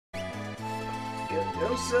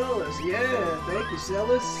Go Celis, yeah, thank you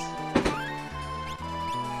Celis.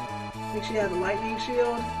 Think she has a lightning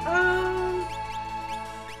shield?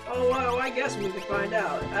 Oh well, I guess we can find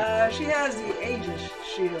out. She has the Aegis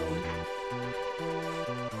shield.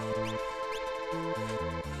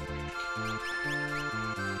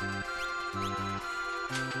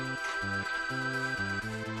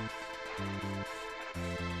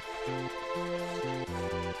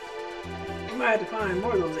 We might have to find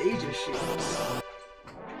more of those Aegis shields.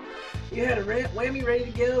 You had a whammy ready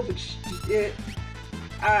to go, but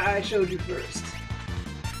I showed you first.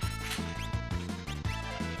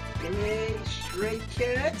 Give me a stray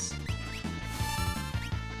cat.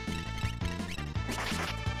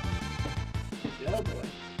 Oh boy.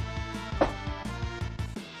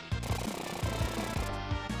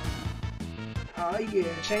 Oh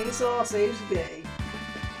yeah, chainsaw saves the day.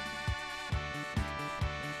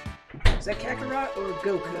 Is that Kakarot or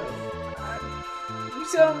Goku? You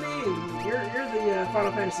tell me. You're the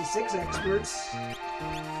Final Fantasy VI experts.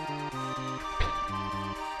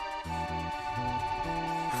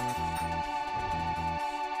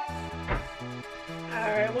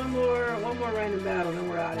 Alright, one more random battle, then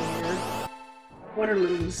we're out of here. Win or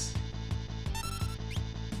lose.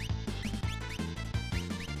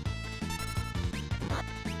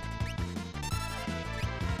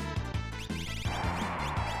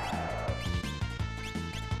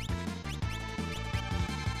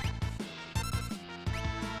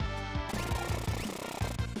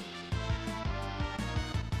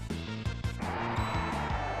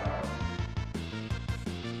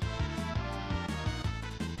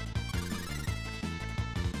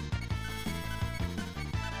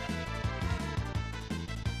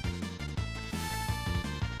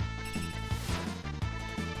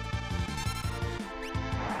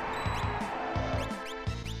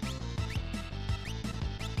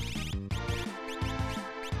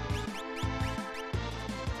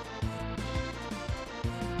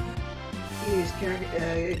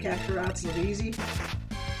 Kakarot's it easy.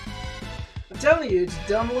 I'm telling you, it's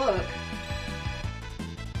dumb luck.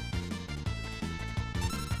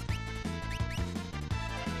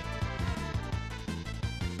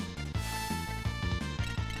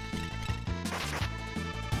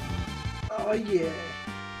 Oh yeah.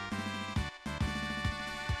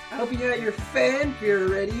 I hope you got your fanfare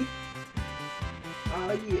ready.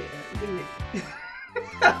 Oh yeah.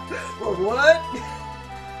 Well, what?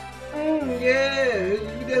 Yeah,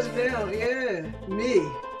 you does it down, yeah. Me.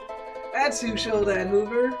 That's who showed that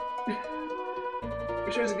Hoover.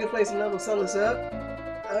 For sure it's a good place to level Celis up.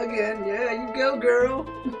 Again, yeah, you go, girl.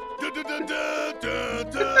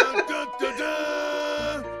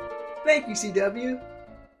 Thank you, CW.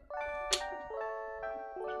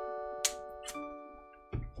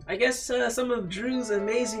 I guess some of Drew's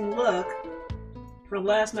amazing luck from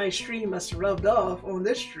last night's stream must have rubbed off on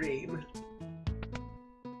this stream.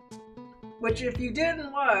 Which, if you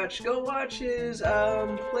didn't watch, go watch his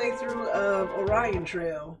playthrough of Orion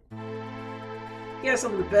Trail. He has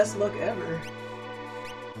some of the best luck ever.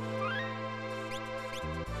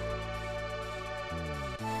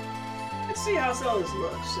 Let's see how Celis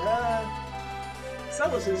looks.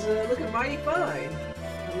 Celis is looking mighty fine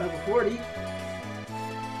at level 40.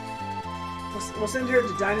 We'll send her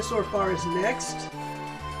to Dinosaur Forest next.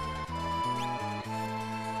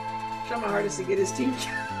 Try my hardest to get his team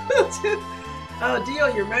killed. Dio,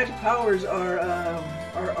 your magic powers are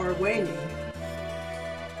waning.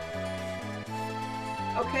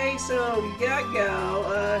 Okay, so we got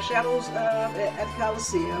Gal, Shadows at the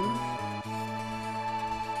Coliseum.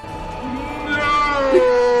 No!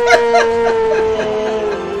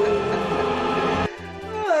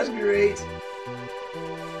 Oh, that's great.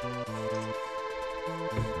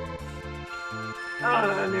 Oh,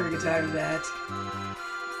 I never get tired of that.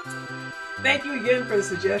 Thank you again for the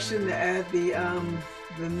suggestion to add the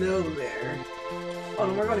no there. Oh,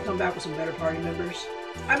 and we're going to come back with some better party members.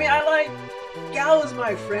 I mean, I like Gal is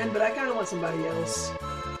my friend, but I kind of want somebody else.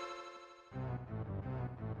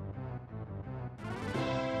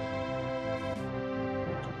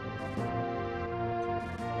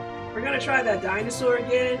 We're going to try that dinosaur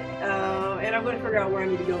again, and I'm going to figure out where I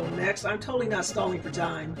need to go next. I'm totally not stalling for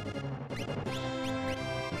time.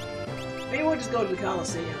 Maybe we'll just go to the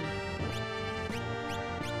Coliseum.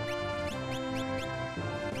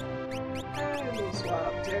 We'll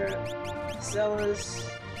swap Terra, Celis,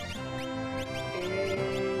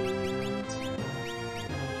 and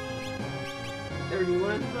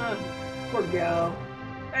 31. Poor Gal.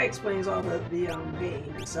 That explains all the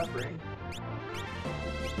pain and suffering.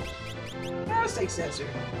 Let's take Setzer.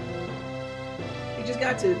 You just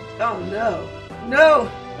got to. Oh no! No!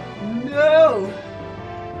 No!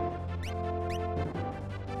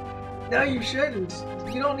 No, you shouldn't.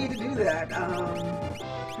 You don't need to do that.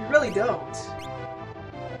 You really don't.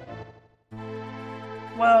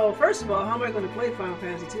 Well, first of all, how am I going to play Final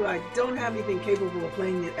Fantasy II? I don't have anything capable of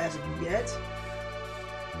playing it as of yet.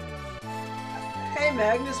 Hey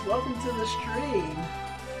Magnus, welcome to the stream.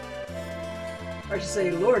 Or I should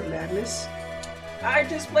say Lord Magnus. I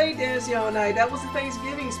just played Dancing All Night. That was the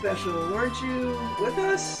Thanksgiving special. Weren't you with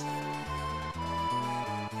us?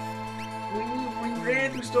 We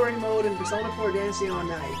ran through story mode in Persona 4 Dancing All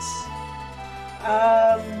Night.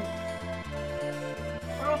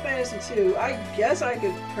 Final Fantasy II. I guess I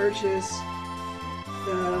could purchase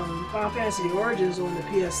the Final Fantasy Origins on the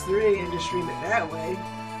PS3 and just stream it that way.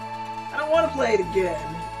 I don't want to play it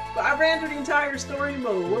again. But I ran through the entire story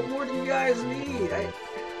mode. What more do you guys need?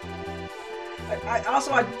 I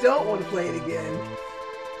don't want to play it again.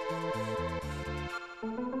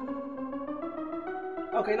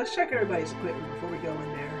 Okay, let's check everybody's equipment before we go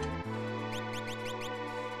in there.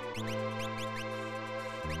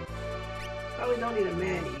 Probably don't need a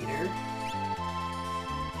man-eater.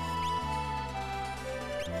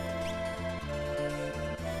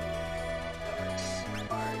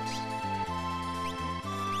 Parts.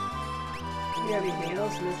 Do you have anything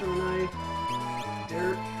else? Mithril knife?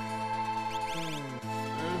 Dirt?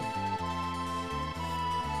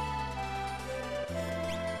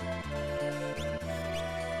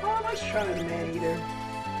 Oh, let's try the man-eater.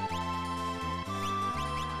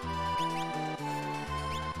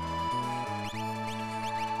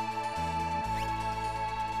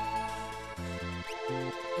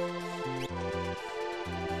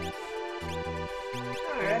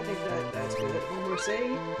 Alright, I think that's good. One more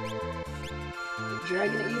save. The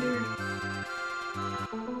Dragon Eater.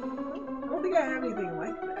 I don't think I have anything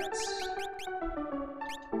like that.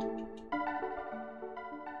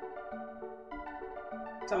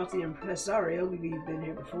 Talk to the Impresario. We've been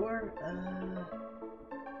here before. Did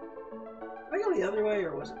I go the other way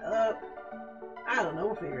or was it up? I don't know.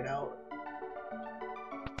 We'll figure it out.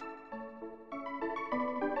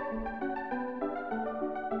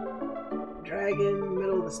 Dragon,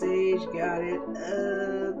 middle of the stage, got it.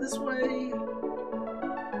 This way.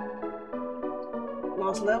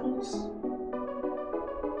 Lost levels.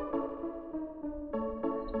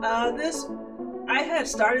 I had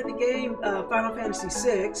started the game, Final Fantasy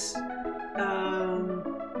VI,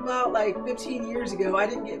 about like 15 years ago. I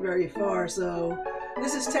didn't get very far, so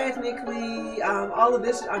this is technically, all of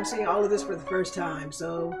this, I'm seeing all of this for the first time,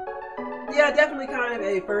 so yeah, definitely kind of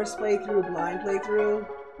a first playthrough, blind playthrough.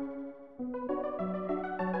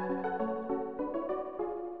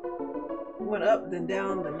 Went up, then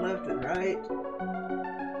down, then left, and right.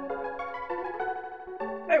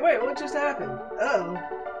 Hey, wait, what just happened? Uh-oh.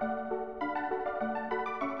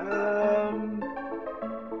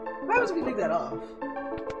 What happens if we leave that off?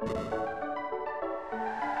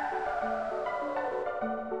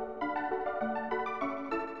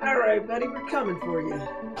 Alright, buddy, we're coming for you.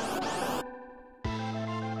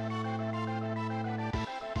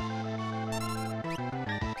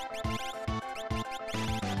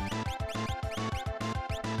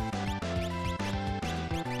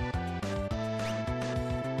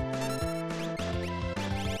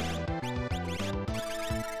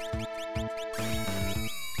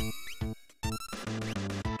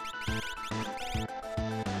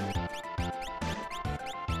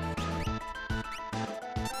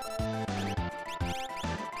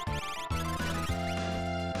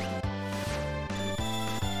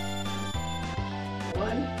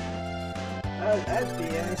 That's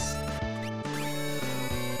BS.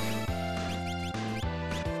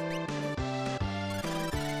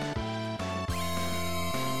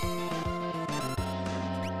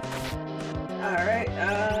 Alright,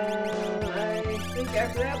 I think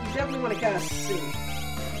after that we definitely want to cast C.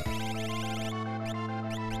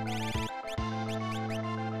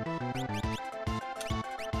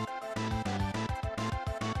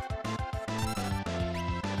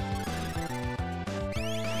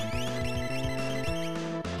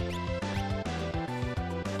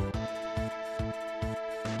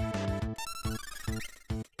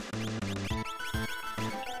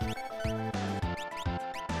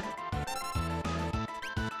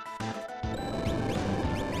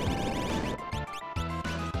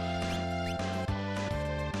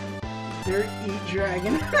 Dirt eat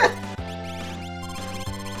dragon.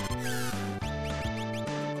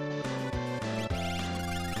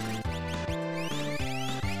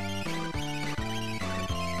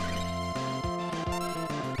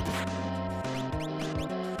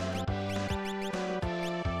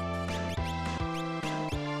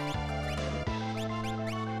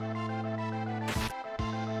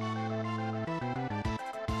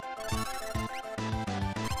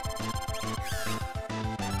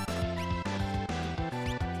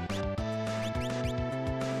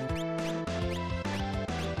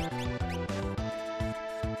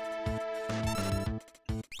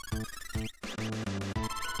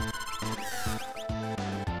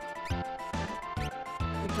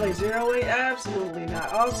 play Zero Wing? Absolutely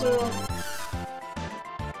not. Also,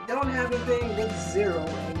 don't have anything with Zero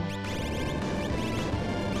Wing.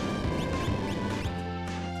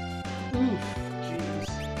 Oof, jeez.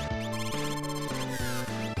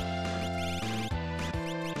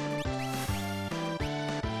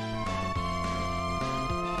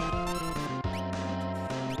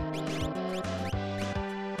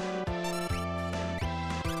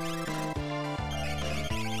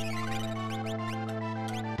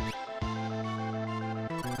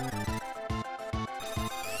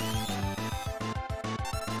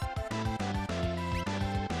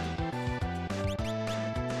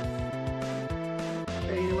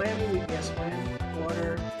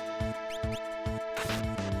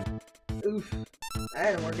 Oof,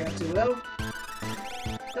 that didn't work out too well.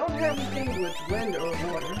 Don't have anything with wind or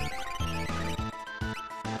water.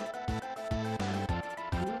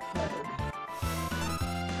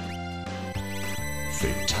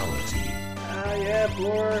 Fatality. Ah, yeah,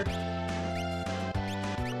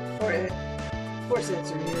 poor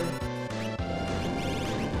sensor here.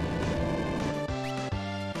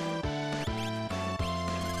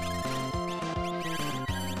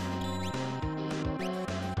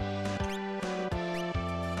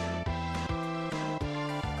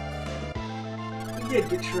 Did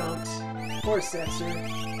get trumped. Poor sensor.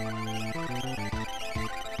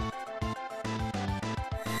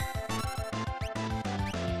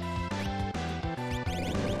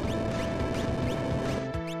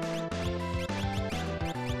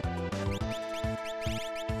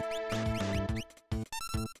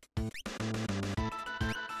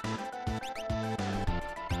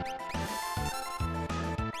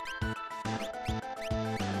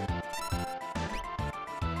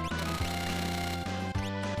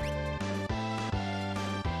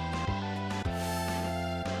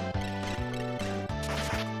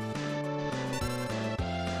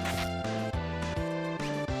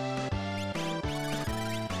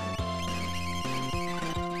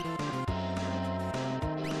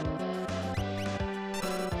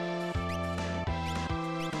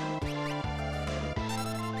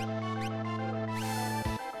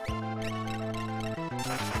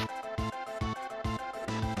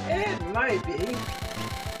 It might be.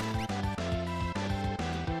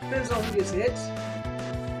 Depends on who gets hit.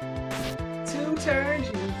 2 turns,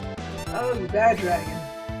 you... Oh, you bad dragon.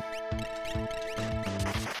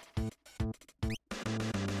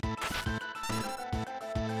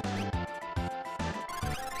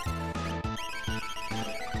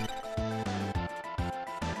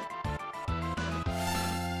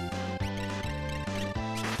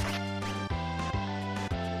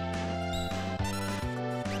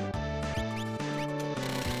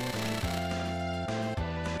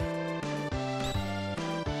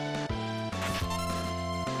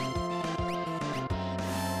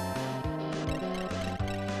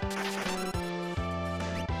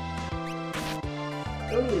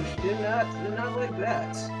 Oh, she did not like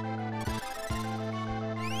that.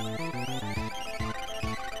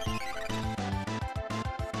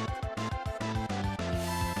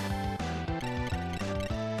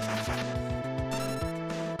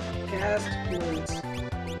 Cast float.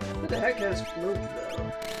 What the heck has float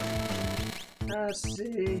though? Let's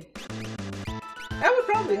see. That would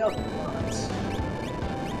probably help a lot.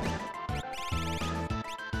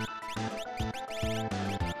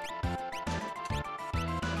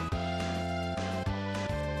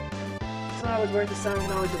 It's not always worth the sound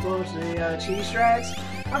knowledge of both the cheese strats.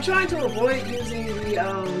 I'm trying to avoid using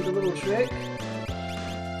the little trick.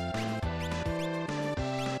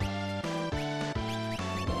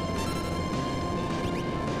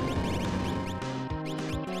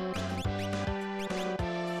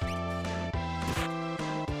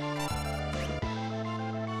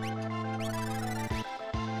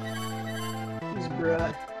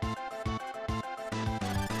 Bruh.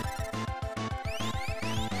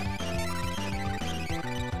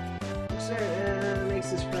 Sir, makes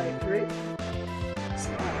this fight great.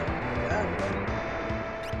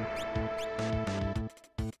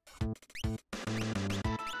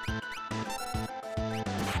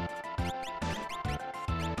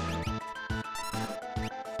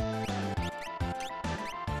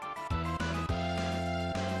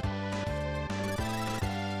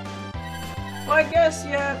 Well, I guess,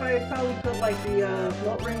 yeah, if I probably put, like, the,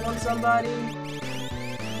 float ring on somebody.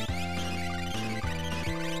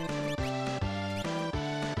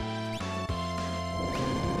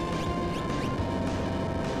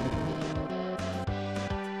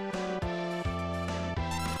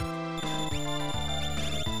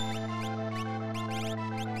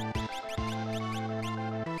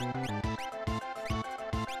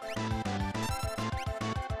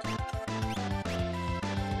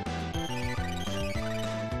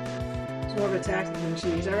 more of a tactic than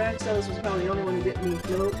cheese. I reckon Celis was probably the only one who didn't need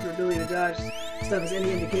float. Her ability to dodge stuff is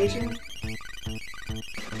any indication.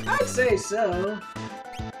 I'd say so.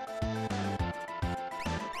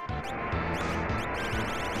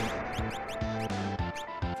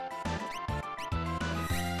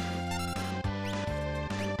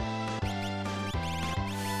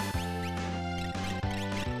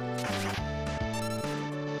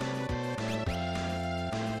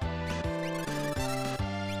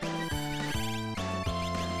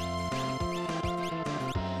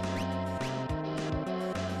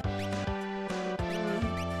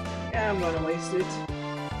 I'm gonna waste it.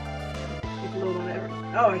 Keep a load on every.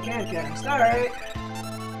 Oh, I can't cast. Alright.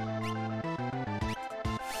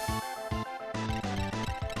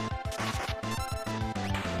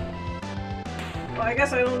 Well, I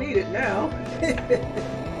guess I don't need it now.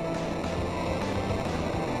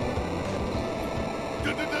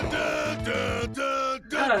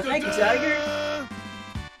 Thank you, Tiger.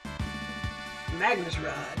 Magnus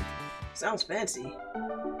Rod. Sounds fancy.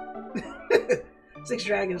 6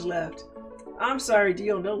 dragons left. I'm sorry,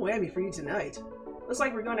 Dio, no whammy for you tonight. Looks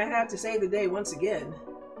like we're gonna have to save the day once again.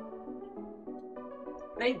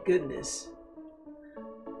 Thank goodness.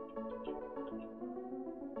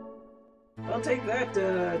 I'll take that,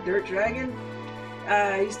 dirt dragon.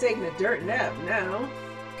 He's taking a dirt nap now.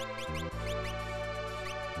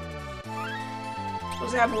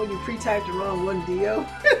 What's happening when you pre-typed the wrong one, Dio?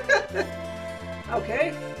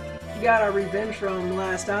 Okay. You got our revenge from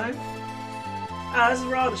last time. This is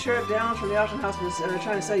where all the sheriff downs from the auction house was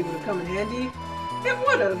trying to sell you would have come in handy. It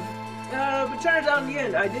would have. But turns out in the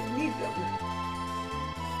end, I didn't need them.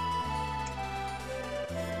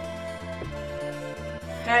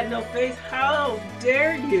 Had no faith? How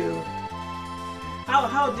dare you?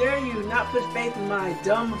 How dare you not put faith in my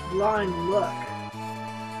dumb, blind luck?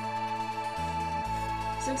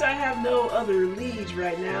 Since I have no other leads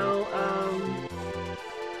right now,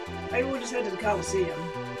 maybe we'll just head to the Coliseum.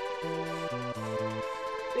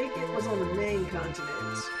 I think it was on the main continent.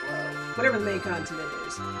 Well, whatever the main continent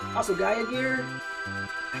is. Also, Gaia gear.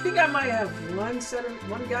 I think I might have one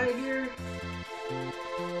Gaia gear.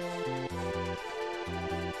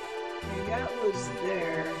 Okay, that was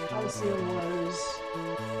there. Coliseum was.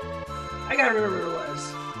 I gotta remember what it was.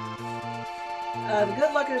 The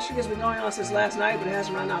good luck in the streak has been going on since last night, but it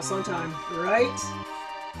hasn't run out sometime, right?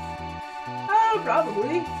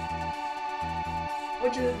 Probably.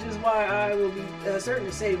 Which is why I will be certain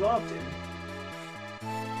to save often.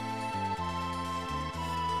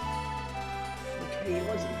 Okay, it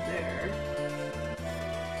wasn't there.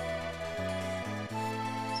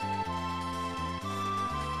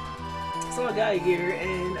 I saw a Gaia gear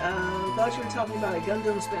and thought you were talking about a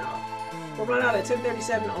Gundam spinoff. We'll run out at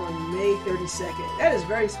 10:37 on May 32nd. That is a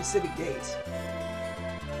very specific date.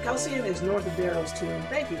 Coliseum is north of Darrow's tomb.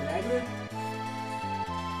 Thank you, Magna.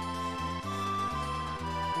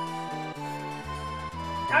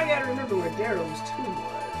 I gotta remember where Darrow's tomb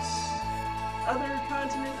was. Other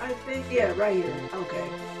continent, I think? Yeah, right here. Okay.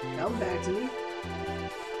 Come back to me.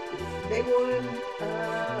 Big one,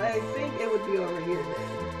 I think it would be over here then.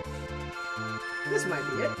 This might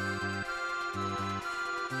be it.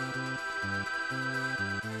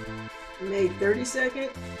 May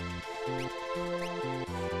 32nd.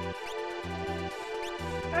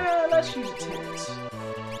 Let's use a tent.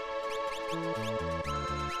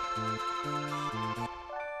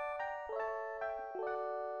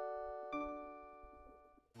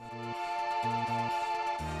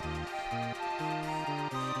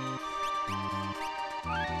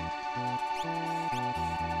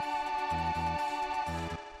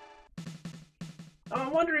 I'm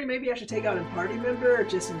wondering maybe I should take out a party member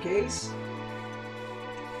just in case.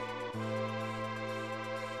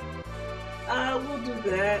 We'll do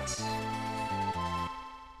that.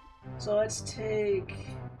 So let's take...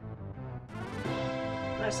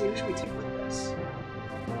 Let's see, who should we take with us?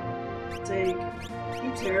 Take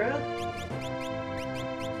Utera,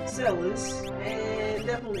 Celis, and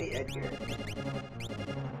definitely Edgar.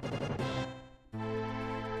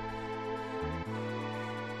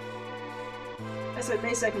 I said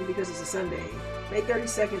May 2nd because it's a Sunday. May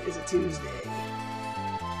 32nd is a Tuesday.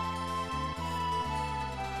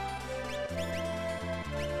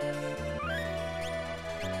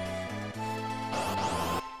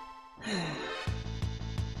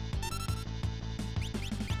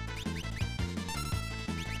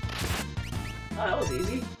 Oh, that was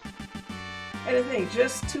easy. And I think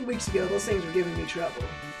just 2 weeks ago, those things were giving me trouble.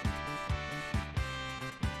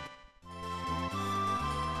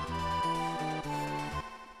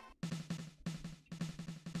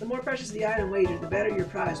 The more precious the item wagered, the better your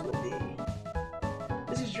prize will be.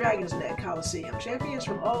 This is is Dragon's Neck Coliseum. Champions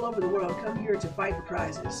from all over the world come here to fight for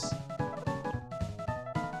prizes.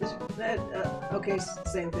 Is that, okay,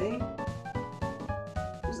 same thing.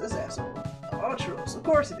 Who's this asshole? Ultros, of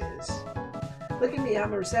course it is. Look at me,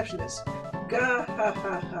 I'm a receptionist. Gah ha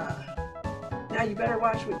ha ha. Now you better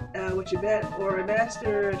watch what you bet, or a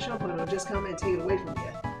master Chumpun will just come and take it away from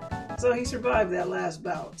you. So he survived that last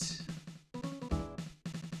bout.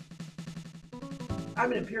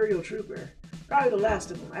 I'm an Imperial Trooper. Probably the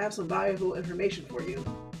last of them. I have some valuable information for you.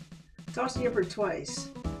 Toss the Emperor twice.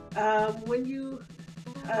 When you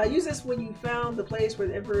use this when you found the place where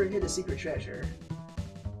the Emperor hid a secret treasure.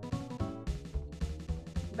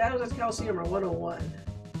 Battles at the Coliseum are 101.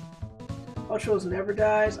 Ultros never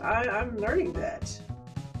dies. I'm learning that.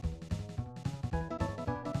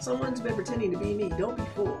 Someone's been pretending to be me. Don't be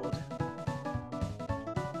fooled.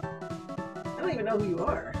 I don't even know who you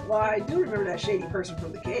are. Well, I do remember that shady person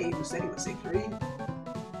from the cave who said he was sick-free.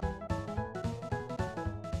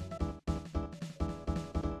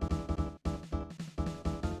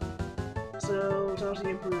 So, toss the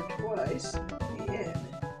Emperor twice. The end.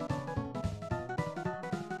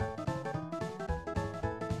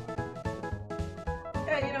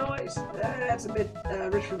 Yeah, you know what? That's a bit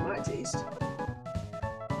rich for my taste.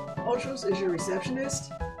 Ultros is your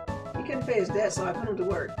receptionist? He couldn't pay his debt, so I put him to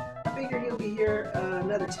work. I figure he'll be here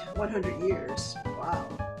another 100 years. Wow.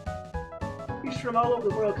 Creatures from all over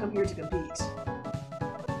the world come here to compete.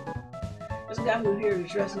 There's a guy who here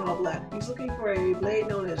who's dressed in all black. He's looking for a blade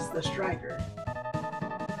known as the Striker.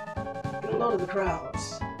 Get a load of the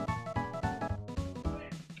crowds.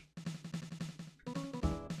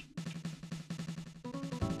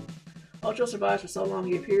 Ultro survives for so long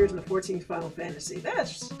he appears in the 14th Final Fantasy.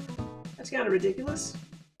 That's kind of ridiculous.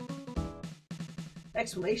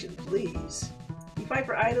 Explanation, please. You fight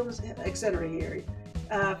for items, etc. here.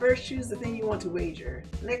 First, choose the thing you want to wager.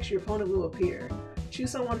 Next, your opponent will appear. Choose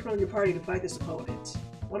someone from your party to fight this opponent.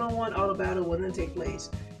 One-on-one auto battle will then take place.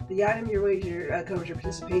 The item your wager covers your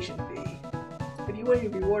participation fee. If you win,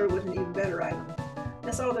 you'll be rewarded with an even better item.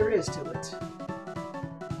 That's all there is to it.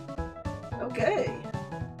 Okay.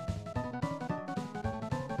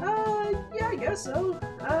 Yeah, I guess so.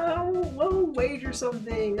 We'll wager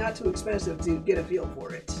something not too expensive to get a feel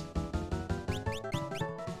for it.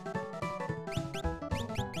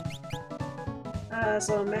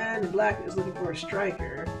 So a man in black is looking for a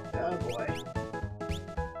striker. Oh boy.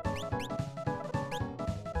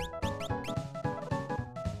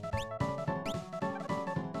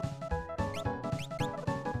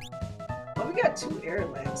 Well, we got 2 air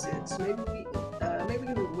lancets. Maybe we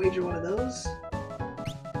can wager one of those.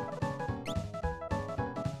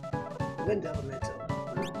 Wind elemental.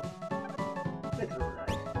 Mithril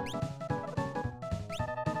knife.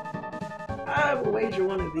 I will wager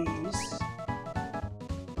one of these.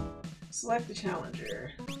 Select the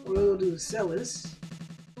challenger. We'll do Celis.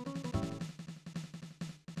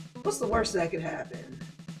 What's the worst that could happen?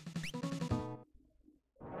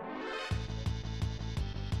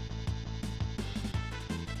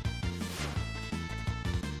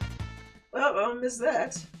 Well, I'll miss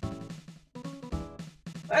that.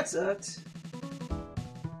 That sucked.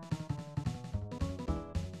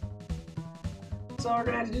 So we're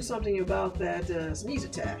gonna have to do something about that sneeze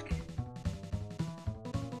attack.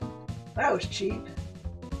 That was cheap.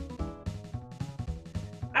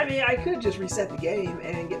 I mean, I could just reset the game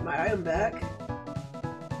and get my item back.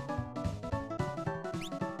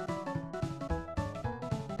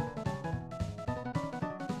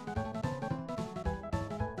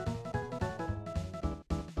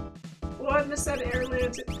 Will I miss that air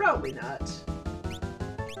lance? Probably not.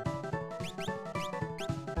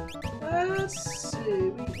 Let's see,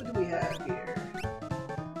 what do we have here?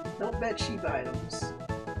 Don't bet cheap items.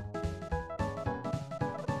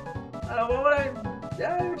 What would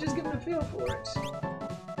I would just give it a feel for it.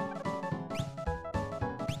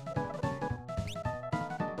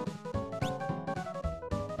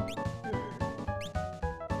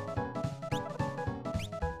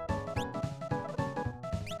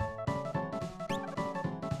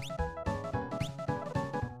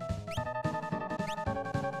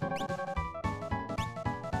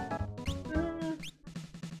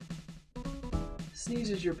 Sneeze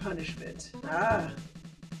is your punishment. Ah.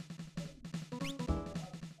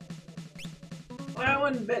 Well, I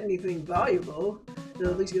wouldn't bet anything valuable, to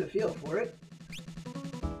at least get a feel for it.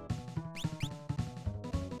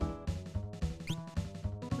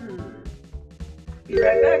 Be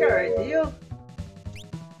right back, alright, deal?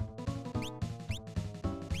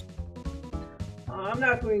 I'm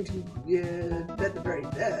not going to bet the very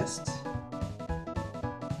best.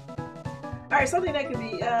 Alright, something that can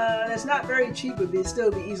be, that's not very cheap but be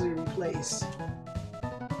still be easily replaced.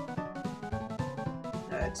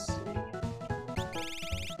 Let's see.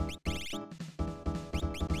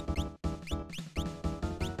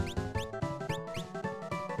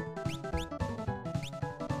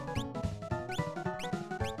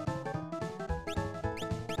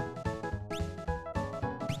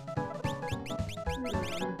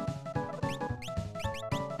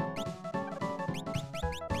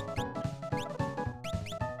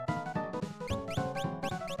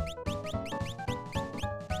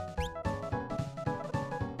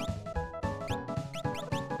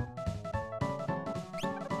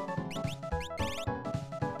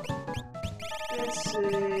 Let's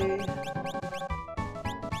see.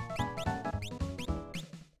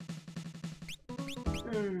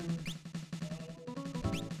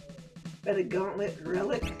 Better gauntlet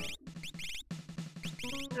relic.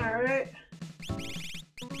 Alright.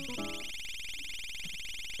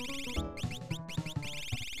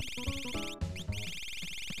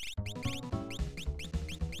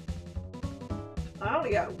 I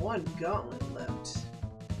only got one gauntlet left.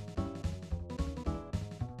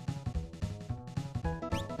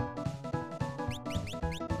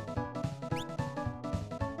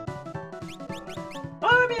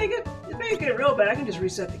 Well, I mean, if I get it real bad, I can just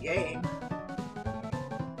reset the game.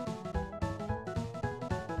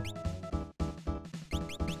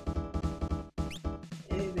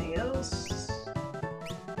 Anything else?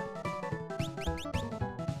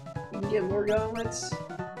 You can get more gauntlets.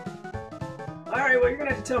 Alright, well, you're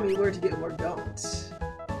gonna have to tell me where to get more gauntlets.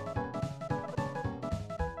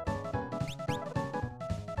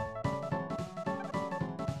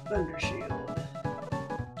 Thunder Shield.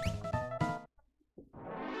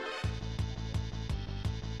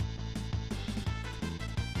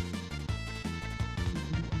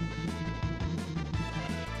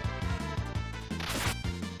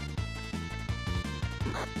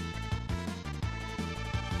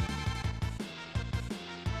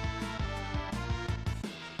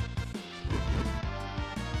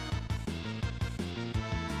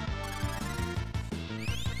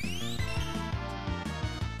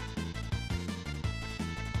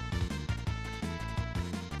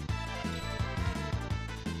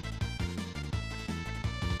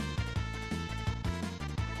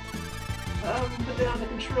 Put down the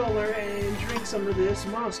controller and drink some of this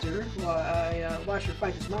monster while I watch her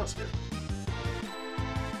fight this monster.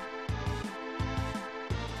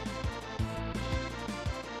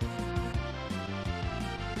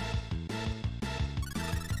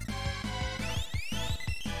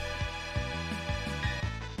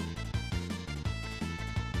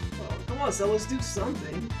 Oh, come on, so let's do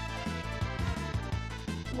something.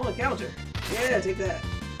 Come on, counter. Yeah, take that.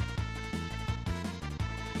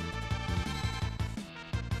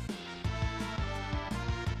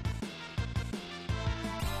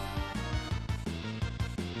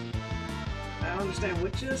 I don't understand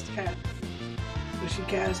what just happened. Does she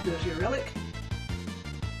cast the relic?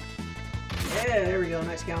 Yeah, there we go.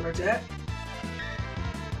 Nice counter attack.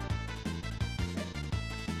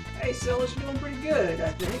 Hey, Celis, you're doing pretty good, I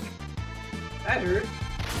think. That hurt.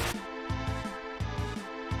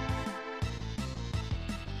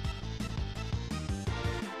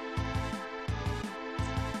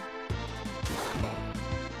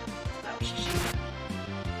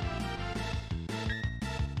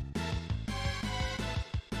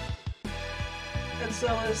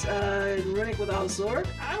 Celis, running without a sword?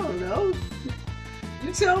 I don't know.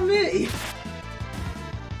 You tell me.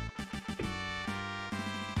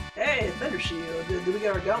 Hey, Thunder Shield. Did we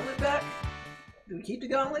get our gauntlet back? Did we keep the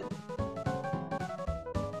gauntlet?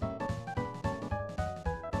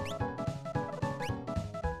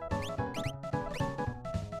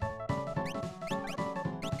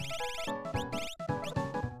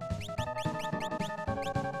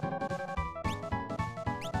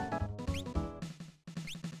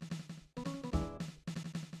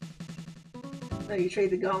 No, you trade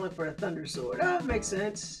the gauntlet for a thunder sword. Oh, that makes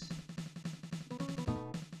sense.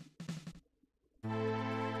 Well,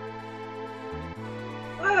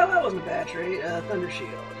 that wasn't a bad trade. Thunder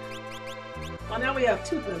Shield. Well, now we have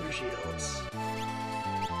 2 Thunder Shields.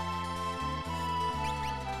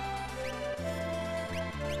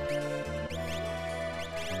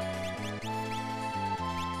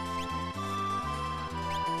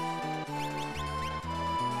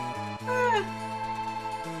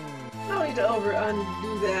 To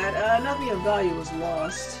undo that. Nothing of value was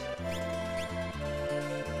lost.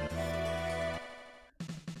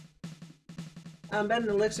 Bet an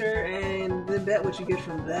elixir and then bet what you get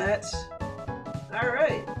from that.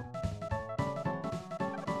 Alright.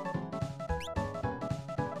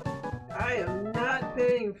 I am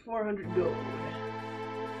 2,400 gold.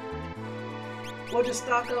 We'll just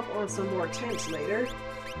stock up on some more tents later.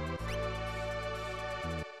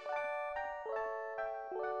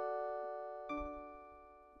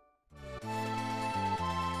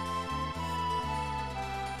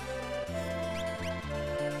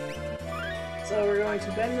 So we're going to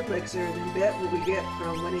bet an elixir, then bet what we get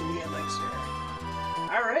from winning the elixir.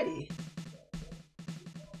 Alrighty.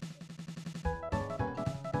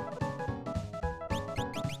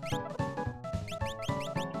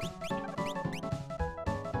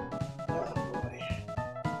 Oh boy.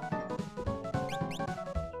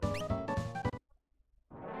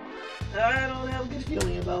 I don't have a good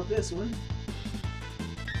feeling about this one.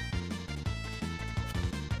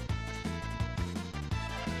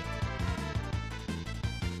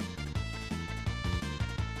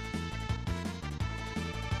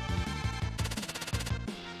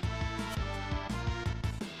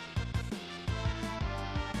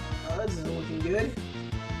 This isn't looking good.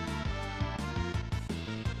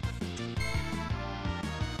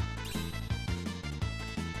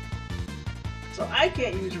 So I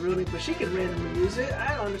can't use ruling, but she can randomly use it.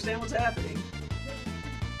 I don't understand what's happening.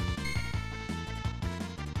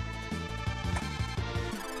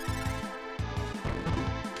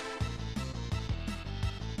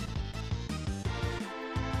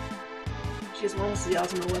 She just wants the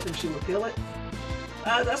ultimate weapon, she will kill it.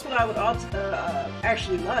 That's what I would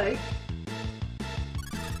actually like.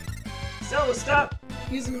 So stop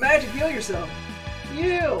using the magic, heal yourself.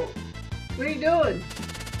 You! What are you doing?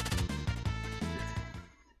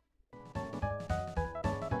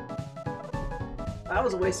 That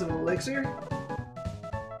was a waste of an elixir.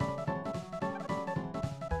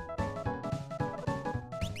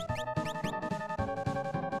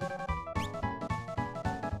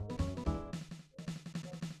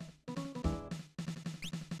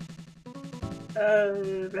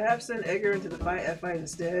 Perhaps send Edgar into the fight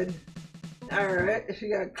instead. Alright, she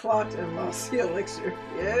got clocked and lost the elixir.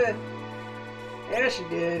 Yeah. Yeah, she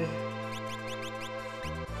did.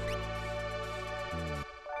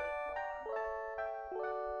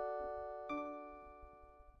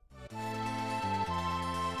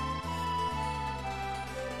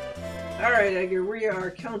 Alright, Edgar, we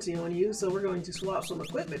are counting on you, so we're going to swap some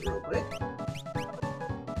equipment real quick.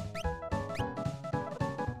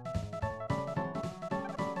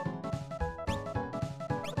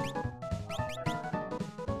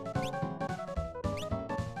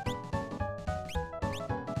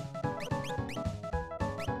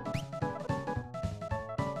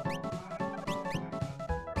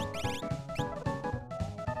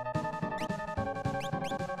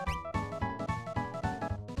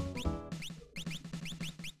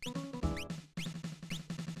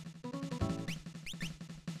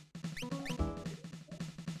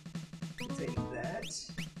 Take that.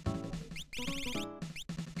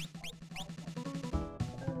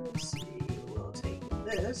 Let's see, we'll take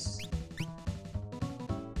this.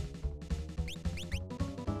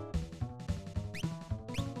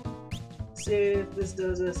 See if this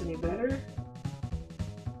does us any better.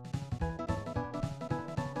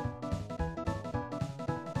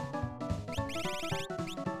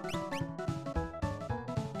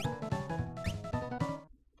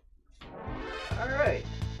 Alright.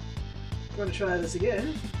 I'm gonna try this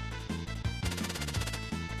again.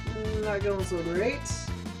 Not going so great.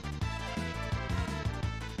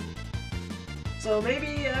 So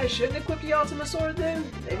maybe I shouldn't equip the ultimate sword then?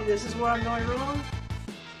 Maybe this is where I'm going wrong?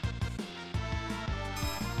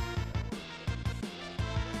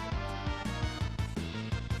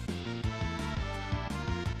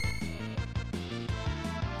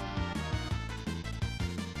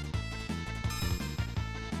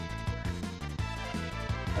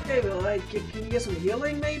 Okay, well, can you get some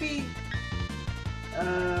healing, maybe?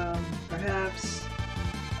 Perhaps,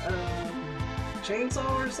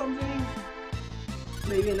 chainsaw or something?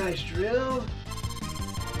 Maybe a nice drill?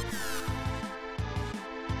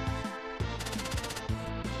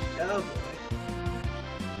 Oh boy.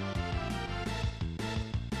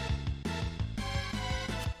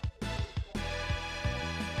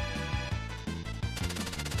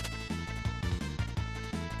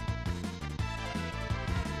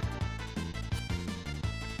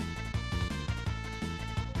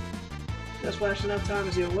 Just flash enough time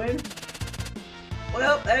is you'll win.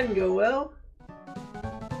 Well, that didn't go well.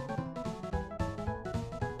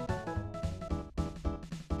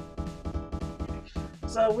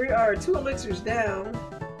 So we are 2 elixirs down.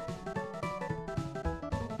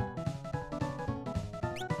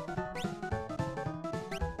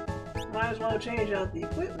 Might as well change out the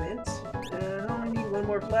equipment. And I only need 1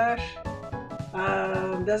 more flash.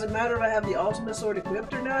 Does it matter if I have the ultimate sword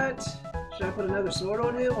equipped or not? Should I put another sword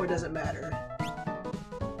on him, or does it matter?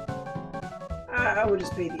 I would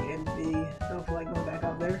just pay the NV. I don't feel like going back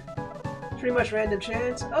out there. Pretty much random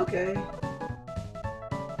chance? Okay.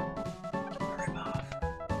 Rip off.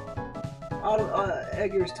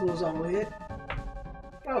 Edgar's tools on hit.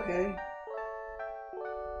 Okay.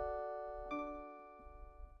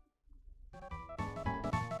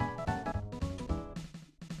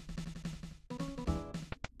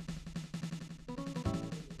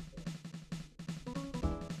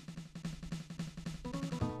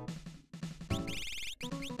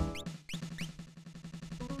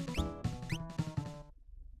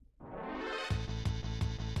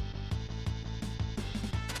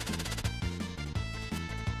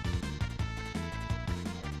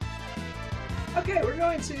 Okay, we're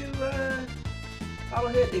going to auto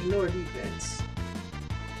hit, ignore defense.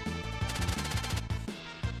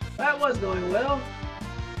 That was going well.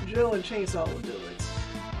 Drill and chainsaw will do it.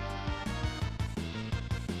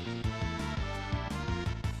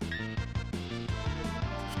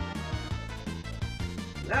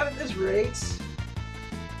 Not at this rate.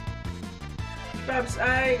 Perhaps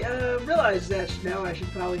I realize that now I should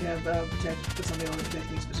probably have put something on the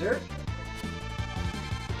Techniques Berserk.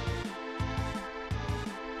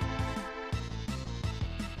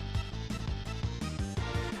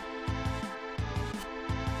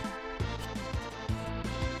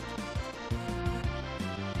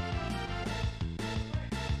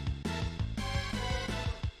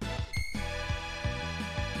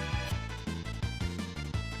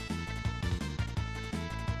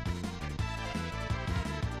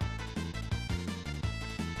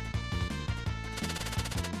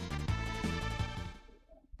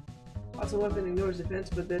 Also, weapon ignores defense,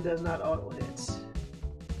 but that does not auto hits.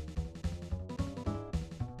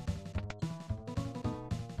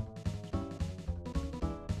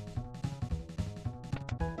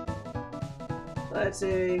 So that's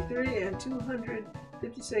a 3 and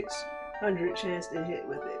 256 chance to hit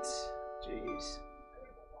with it. Jeez.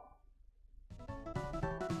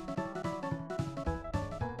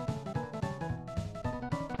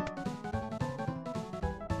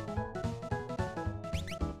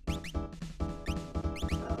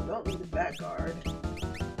 Don't need the back guard.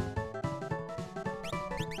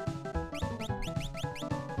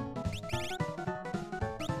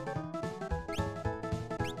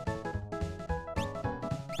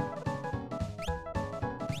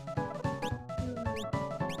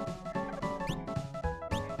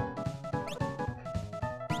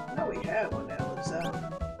 No, we had one that was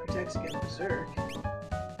protects against berserk.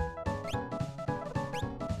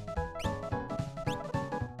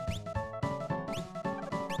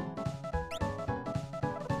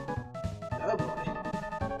 Oh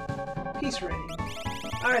boy. Peace ring.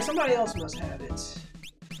 Alright, somebody else must have it.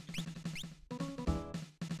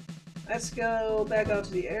 Let's go back out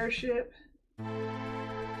to the airship.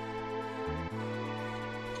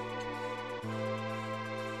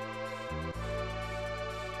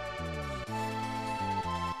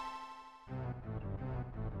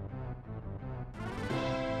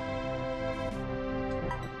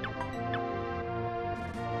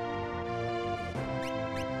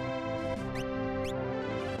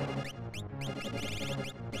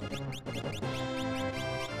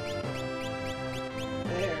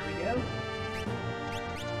 There we go.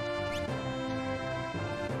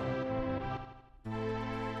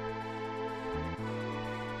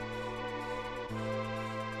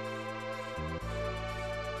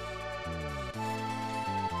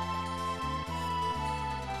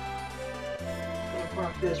 Gonna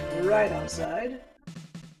park this right outside.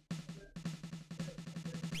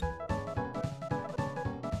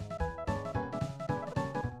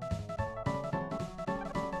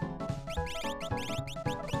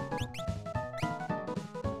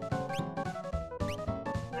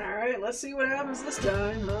 Alright, let's see what happens this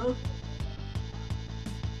time, huh?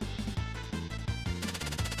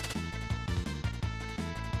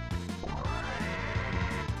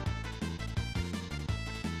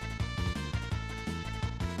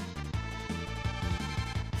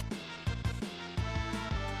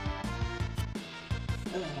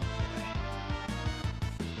 Oh, boy.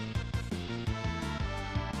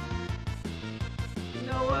 You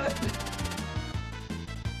know what?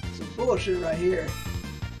 Some bullshit right here.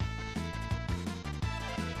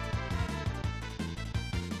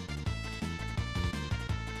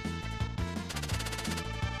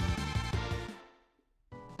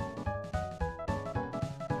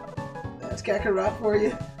 That's Kakarot for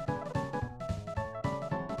you.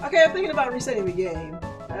 Okay, I'm thinking about resetting the game.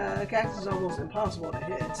 Cactus is almost impossible to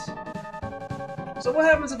hit. So what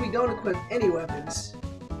happens if we don't equip any weapons?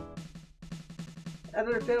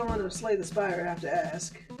 After failing to slay the spire, I have to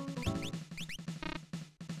ask.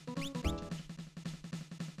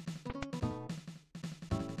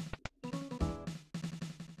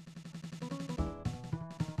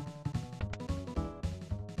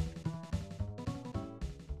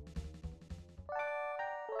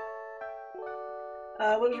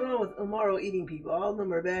 What is wrong with Umaro eating people? All of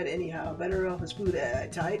them are bad anyhow. Better off as food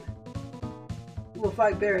type. You will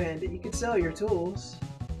fight barehanded. You can sell your tools.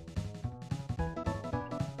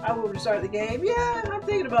 I will restart the game. Yeah, I'm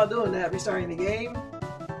thinking about doing that, restarting the game.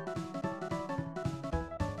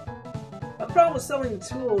 The problem with selling the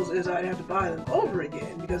tools is I'd have to buy them over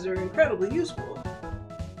again because they're incredibly useful.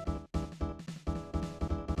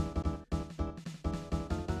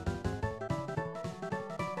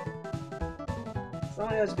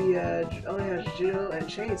 Only has to be only has Jill and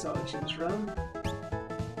Chainsaw to choose from.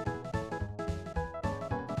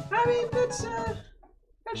 I mean, that's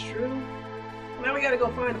true. Now we gotta go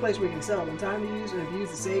find a place where we can sell them. Time to use and abuse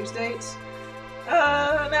the save states.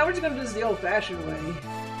 Now we're just gonna do this the old-fashioned way.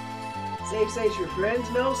 Save states your friends?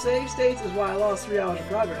 No, save states is why I lost 3 hours of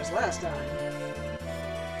progress last time.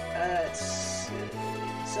 Let's see.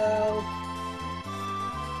 So,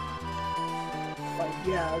 like,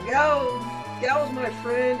 Gal's my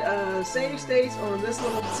friend. Save states on this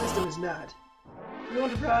little system is not. You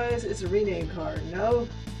want the prize? It's a rename card. No.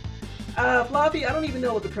 Floppy, I don't even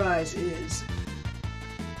know what the prize is.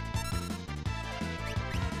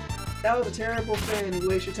 That was a terrible fan who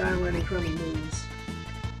wasted your time learning crummy moves.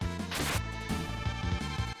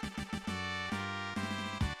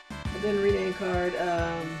 And then rename card,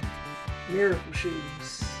 Miracle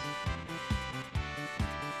Shoes.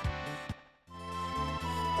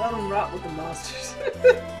 Let them rot with the monsters.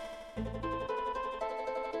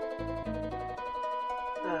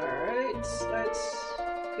 Alright, let's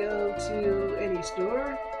go to any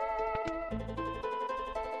store.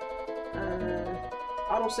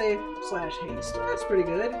 Autosave / haste. That's pretty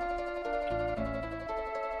good.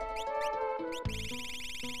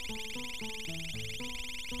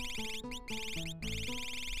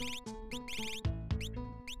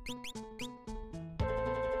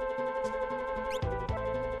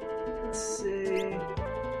 Let's see.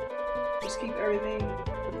 Just keep everything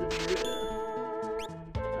with the drill.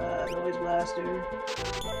 Noise blaster.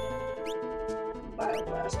 Bio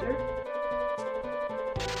blaster.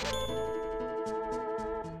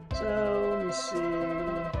 So, let me see.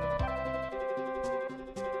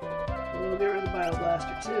 We'll get rid of the Bio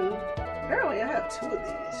Blaster too. Apparently I have 2 of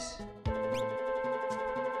these.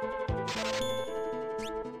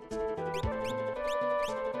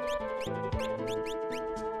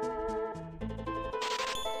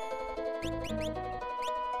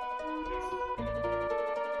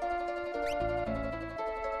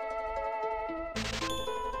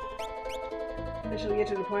 Eventually get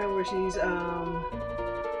to the point where she's,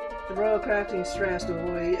 the royal crafting stress to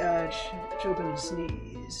avoid choking and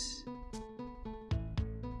sneeze.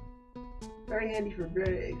 Very handy for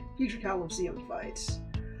future Coliseum fights.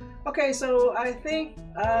 Okay, so I think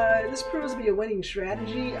this proves to be a winning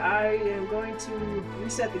strategy. I am going to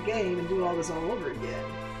reset the game and do all this all over again.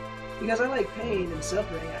 Because I like pain and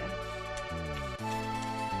suffering.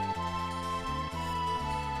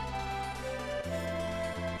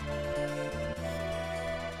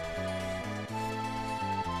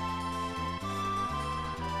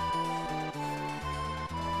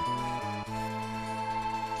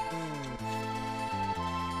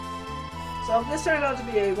 So if this turned out to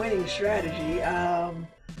be a winning strategy, I'm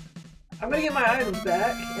gonna get my items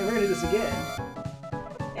back, and we're gonna do this again.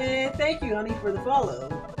 And thank you, honey, for the follow.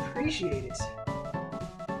 Appreciate it.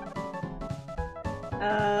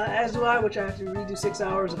 As do I, which I have to redo 6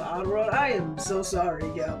 hours of Oddworld. I am so sorry,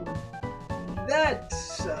 Goblin. That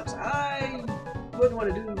sucks. I wouldn't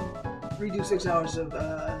want to redo 6 hours of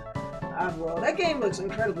Oddworld. That game looks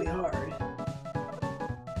incredibly hard.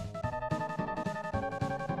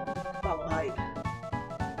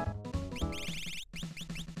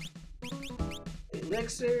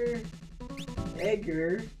 Elixir,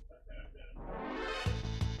 Edgar.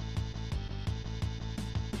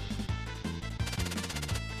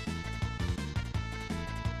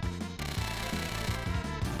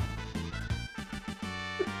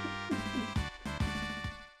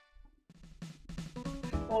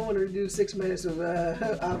 I want to do 6 minutes of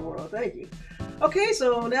Oddworld. Thank you. Okay,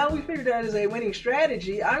 so now we figured out as a winning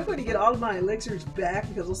strategy, I'm going to get all of my elixirs back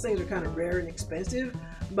because those things are kind of rare and expensive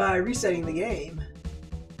by resetting the game.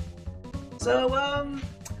 So,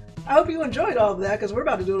 I hope you enjoyed all of that because we're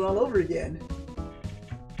about to do it all over again.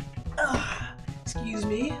 Excuse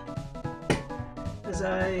me. as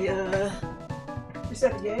I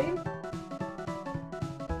reset the game.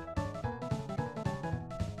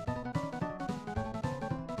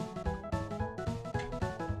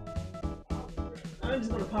 I'm just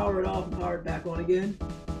gonna power it off and power it back on again.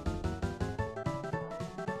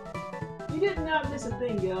 You did not miss a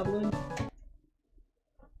thing, Goblin.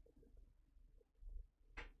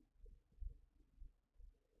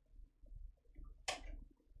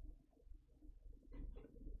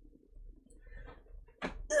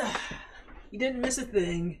 You didn't miss a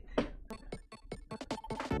thing.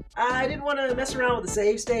 I didn't want to mess around with the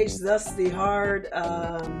save stage, thus the hard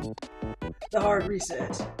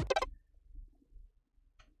reset.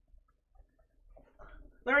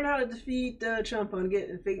 Learn how to defeat Chumpa and get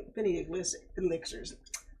infinity elixirs.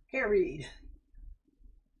 Can't read.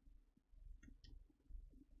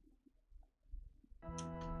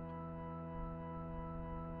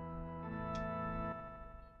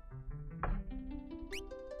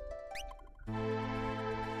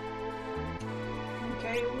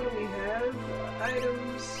 Okay, what do we have?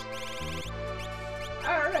 Items.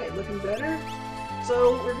 Alright, looking better.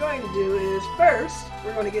 So what we're going to do is, first,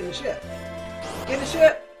 we're going to get in the ship. Get in the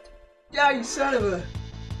ship! Yeah, you son of a...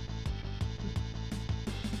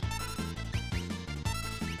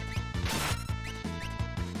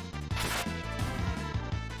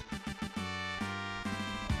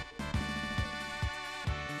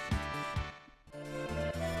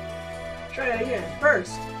 Try that again.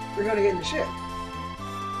 First, we're going to get in the ship.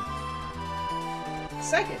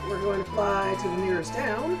 Second, we're going to fly to the nearest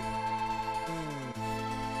town.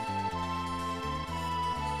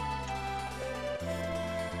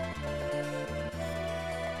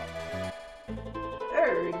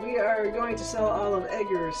 Third, we are going to sell all of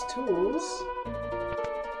Edgar's tools.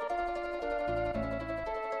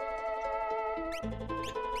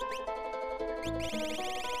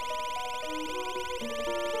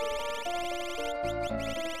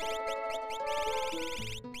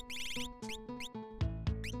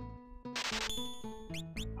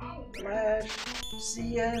 Flash,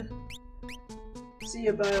 see ya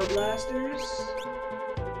Bioblasters.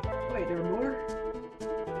 Wait, there are more?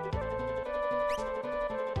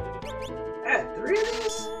 Add 3 of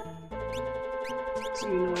these? See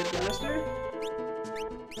ya Noise Blaster.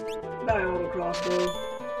 Bio Crossbow.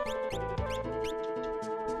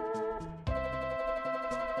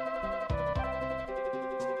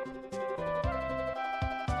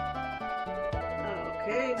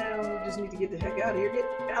 Okay, now we just need to get the heck out of here. Get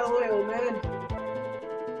out of the way, old man.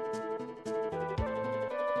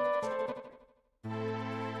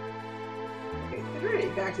 Okay, 3.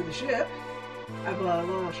 Back to the ship. I've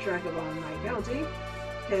lost track of my county.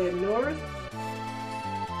 Head north.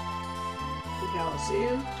 The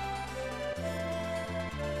Coliseum.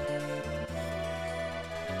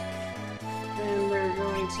 Then we're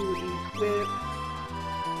going to equip.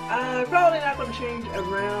 Probably not going to change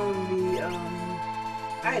around the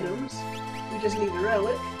items. We just need the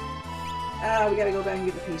relic. We gotta go back and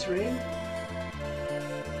get the peace ring.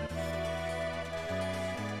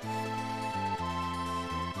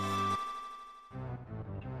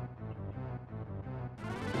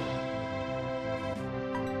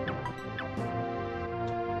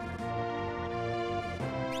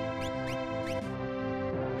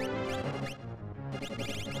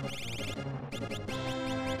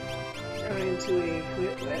 Trying to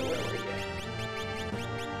equip. Where were we at?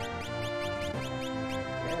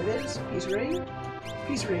 There it is. Peace ring.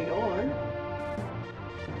 Peace ring on.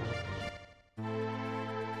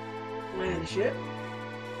 Land the ship.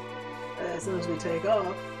 As soon as we take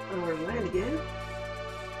off, in order to land again.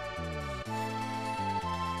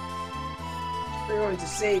 We're going to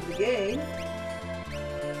save the game.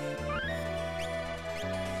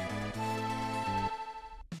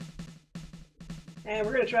 And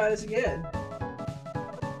we're going to try this again.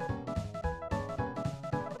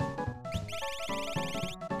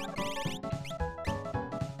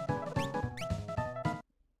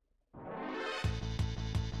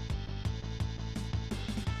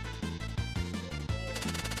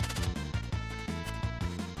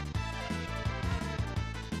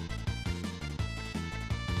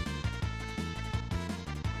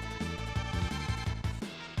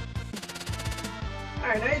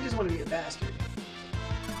 Alright, now you just want to be a bastard.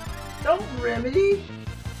 Don't remedy!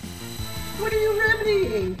 What are you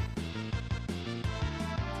remedying?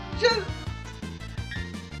 Just...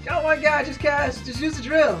 Oh my god, just cast! Just use the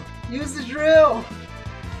drill! Use the drill!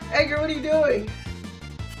 Edgar, what are you doing?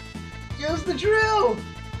 Use the drill!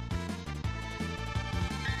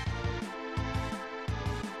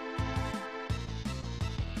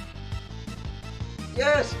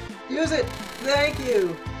 Yes! Use it! Thank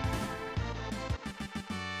you!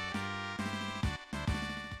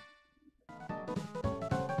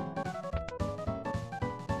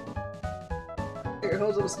 Here,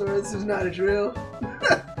 holds up a store. This is not a drill.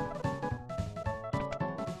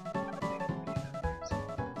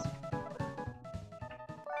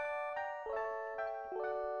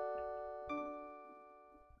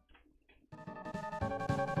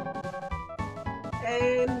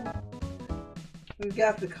 And we've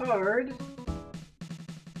got the card.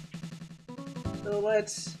 So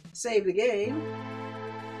let's save the game.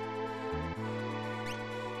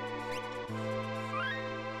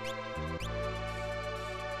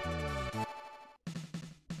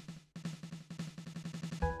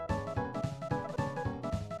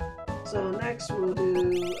 So next we'll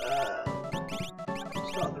do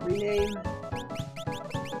start the rename.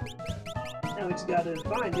 Now we just gotta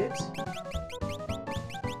find it.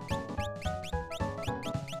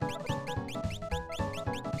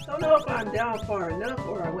 Don't know if I'm down far enough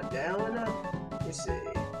or I went down enough. Let's see.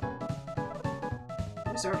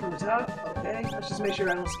 We start from the top. Okay, let's just make sure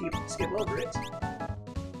I don't skip over it.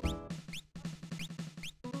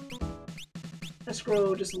 Let's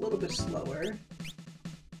scroll just a little bit slower.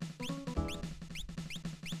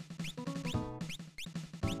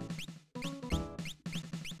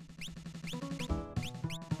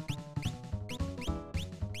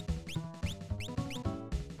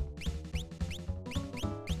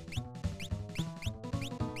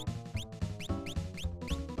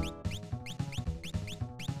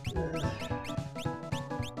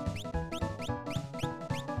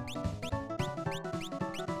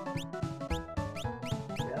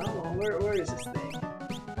 Where is this thing?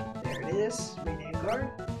 There it is. Rename card.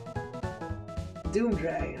 Doom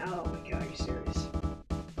Dragon. Oh my god, are you serious?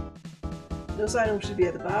 This item should be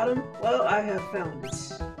at the bottom. Well, I have found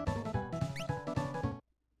it.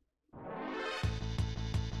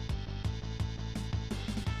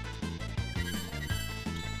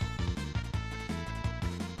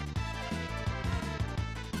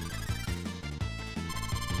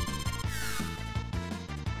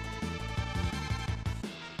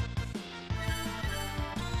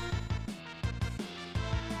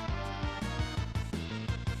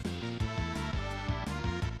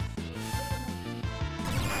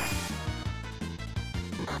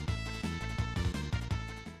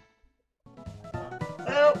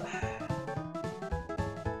 Well,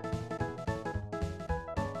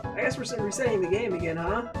 I guess we're resetting the game again,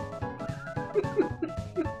 huh?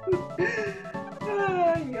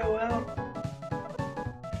 Yeah, well.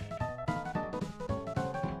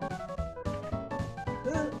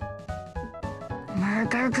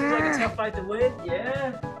 Seems like a tough fight to win,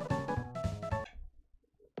 yeah.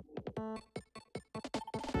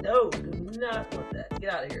 No, do not want that. Get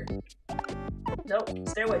out of here. Nope,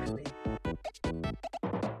 stay away from me.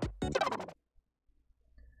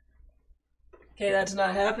 Okay, that's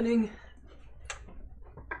not happening.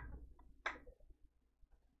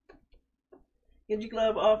 Genji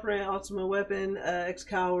Club offering ultimate weapon,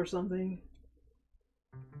 X-Cow or something.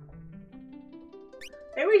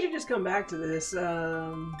 Maybe we should just come back to this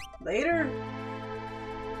later.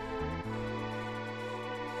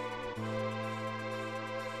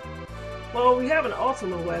 Well, we have an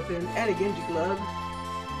ultimate weapon and a Genji Glove.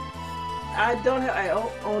 I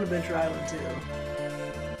own Adventure Island too.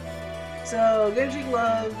 So, Genji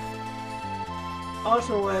Glove,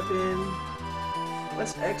 ultimate weapon.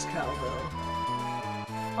 What's X-Cow though?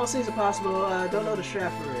 All things are possible. Don't know the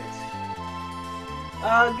strap for it.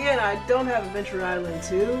 Again, I don't have Adventure Island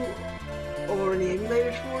 2 or any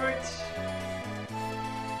emulators for it.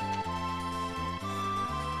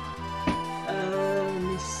 Let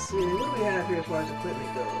me see. What do we have here as far as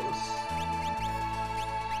equipment goes?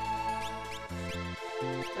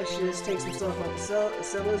 Let's just take some stuff off the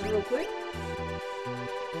sellers real quick.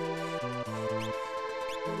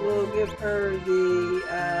 We'll give her the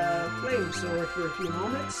flame sword for a few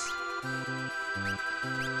moments.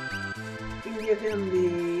 We can give him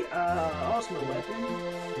the ultimate weapon.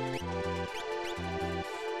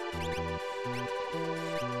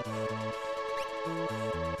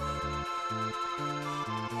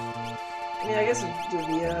 I mean, I guess the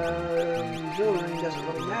jewelry doesn't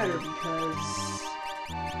really matter because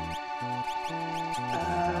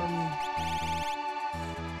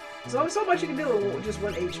there's only so much you can do with just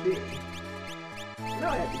 1 HP. Now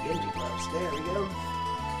I have the Genji gloves. There we go.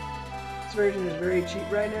 This version is very cheap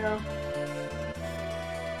right now.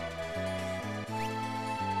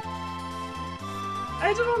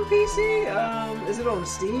 Is it on PC? Is it on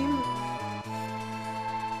Steam?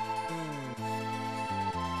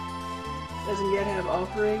 Doesn't yet have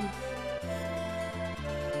offering.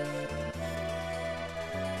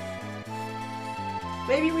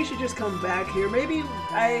 Maybe we should just come back here. Maybe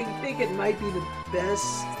I think it might be the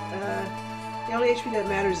best The only HP that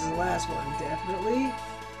matters is the last one, definitely.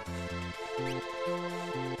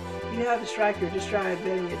 If you have the striker, just try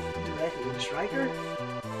betting it directly with the striker.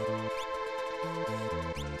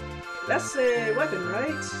 That's a weapon,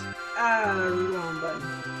 right? Ah, wrong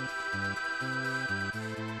button.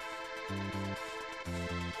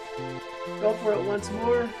 Go for it once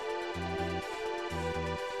more.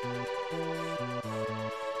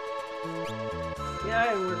 Yeah,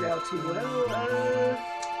 it didn't work out too well.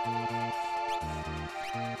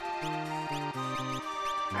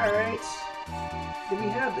 Alright. Do we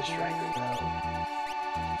have the striker, though?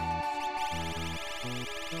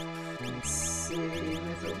 Let's see.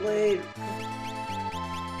 Mythril Blade.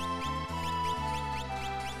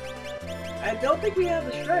 I don't think we have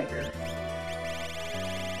the striker.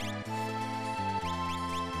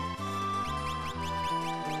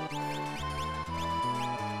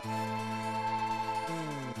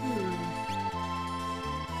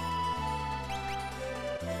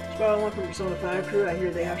 One from Persona 5 crew. I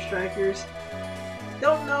hear they have strikers.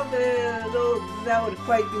 Don't know if that would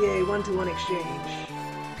quite be a one-to-one exchange.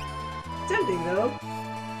 Tempting though.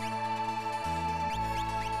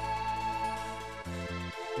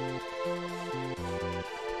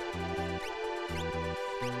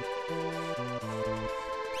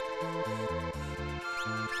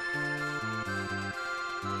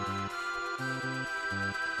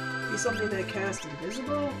 Be something that casts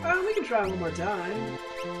invisible? We can try one more time.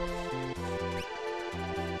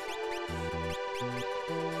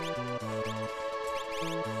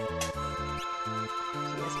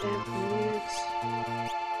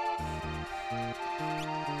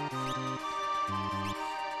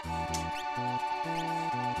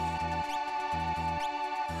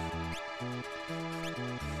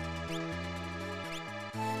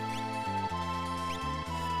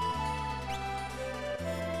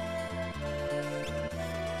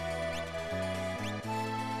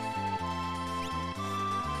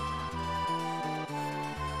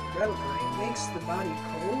 It makes the body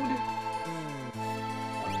cold?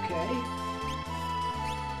 Okay.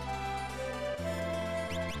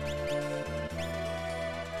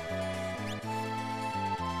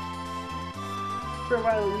 For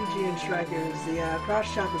Waluigi strikers, the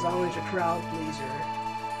cross chop is always a crowd pleaser.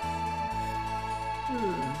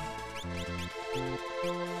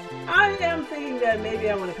 I am thinking that maybe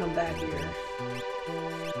I want to come back here.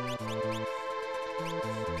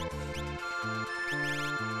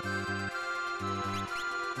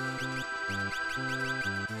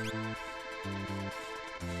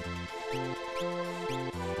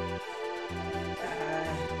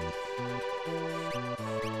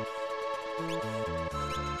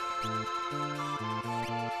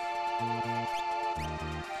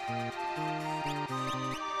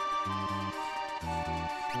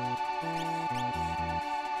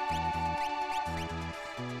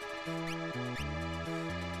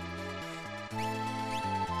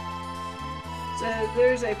 So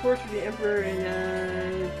there's a portrait of the Emperor in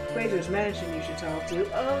Quasar's mansion you should talk to.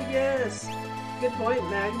 Oh yes! Good point,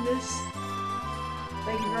 Magnus.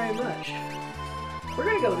 Thank you very much. We're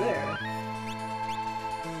gonna go there.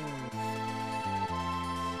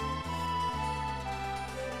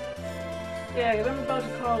 Yeah, because I'm about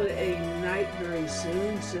to call it a night very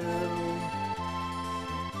soon, so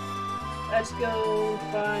let's go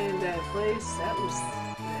find that place that was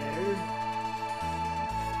there.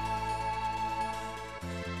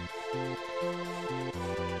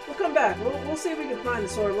 We'll come back. We'll see if we can find the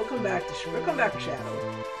sword. We'll come back for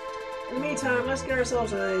Shadow. In the meantime, let's get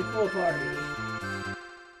ourselves a full party.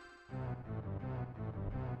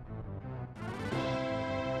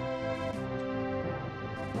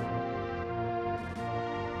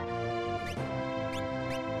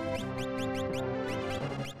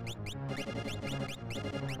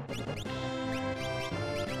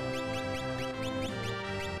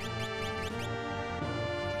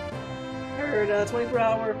 Heard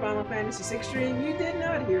 24-hour Final Fantasy VI stream. You did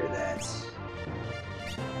not hear that.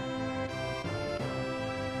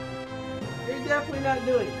 You're definitely not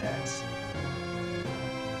doing that.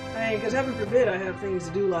 I mean, because heaven forbid I have things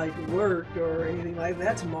to do like work or anything like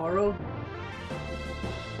that tomorrow.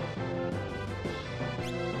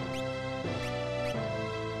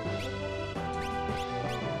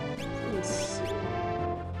 Let's see.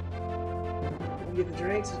 Get the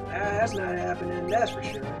drinks? That's not happening, that's for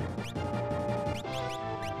sure.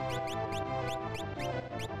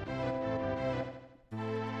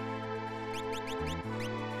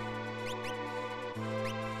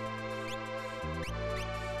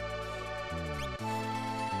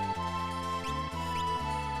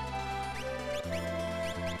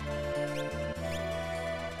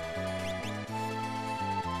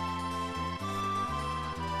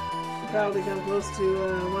 probably come close to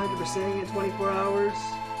 100% in 24 hours.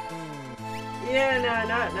 Yeah, nah,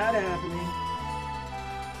 not happening.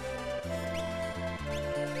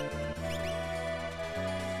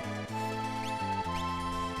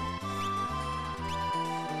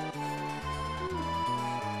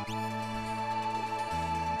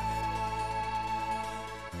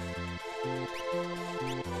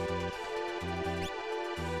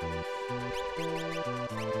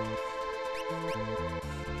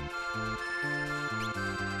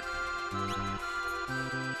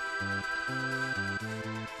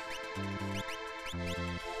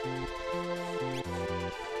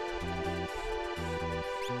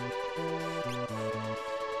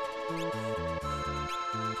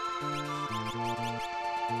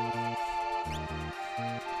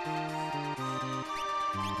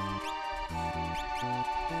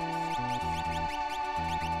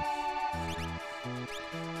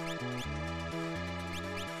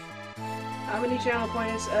 How many channel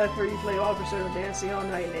points for you play all Persona Dancing all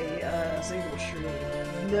night in a single stream?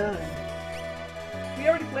 None. We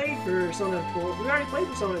already played Persona 4. We already played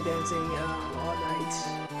Persona Dancing all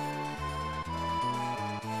night.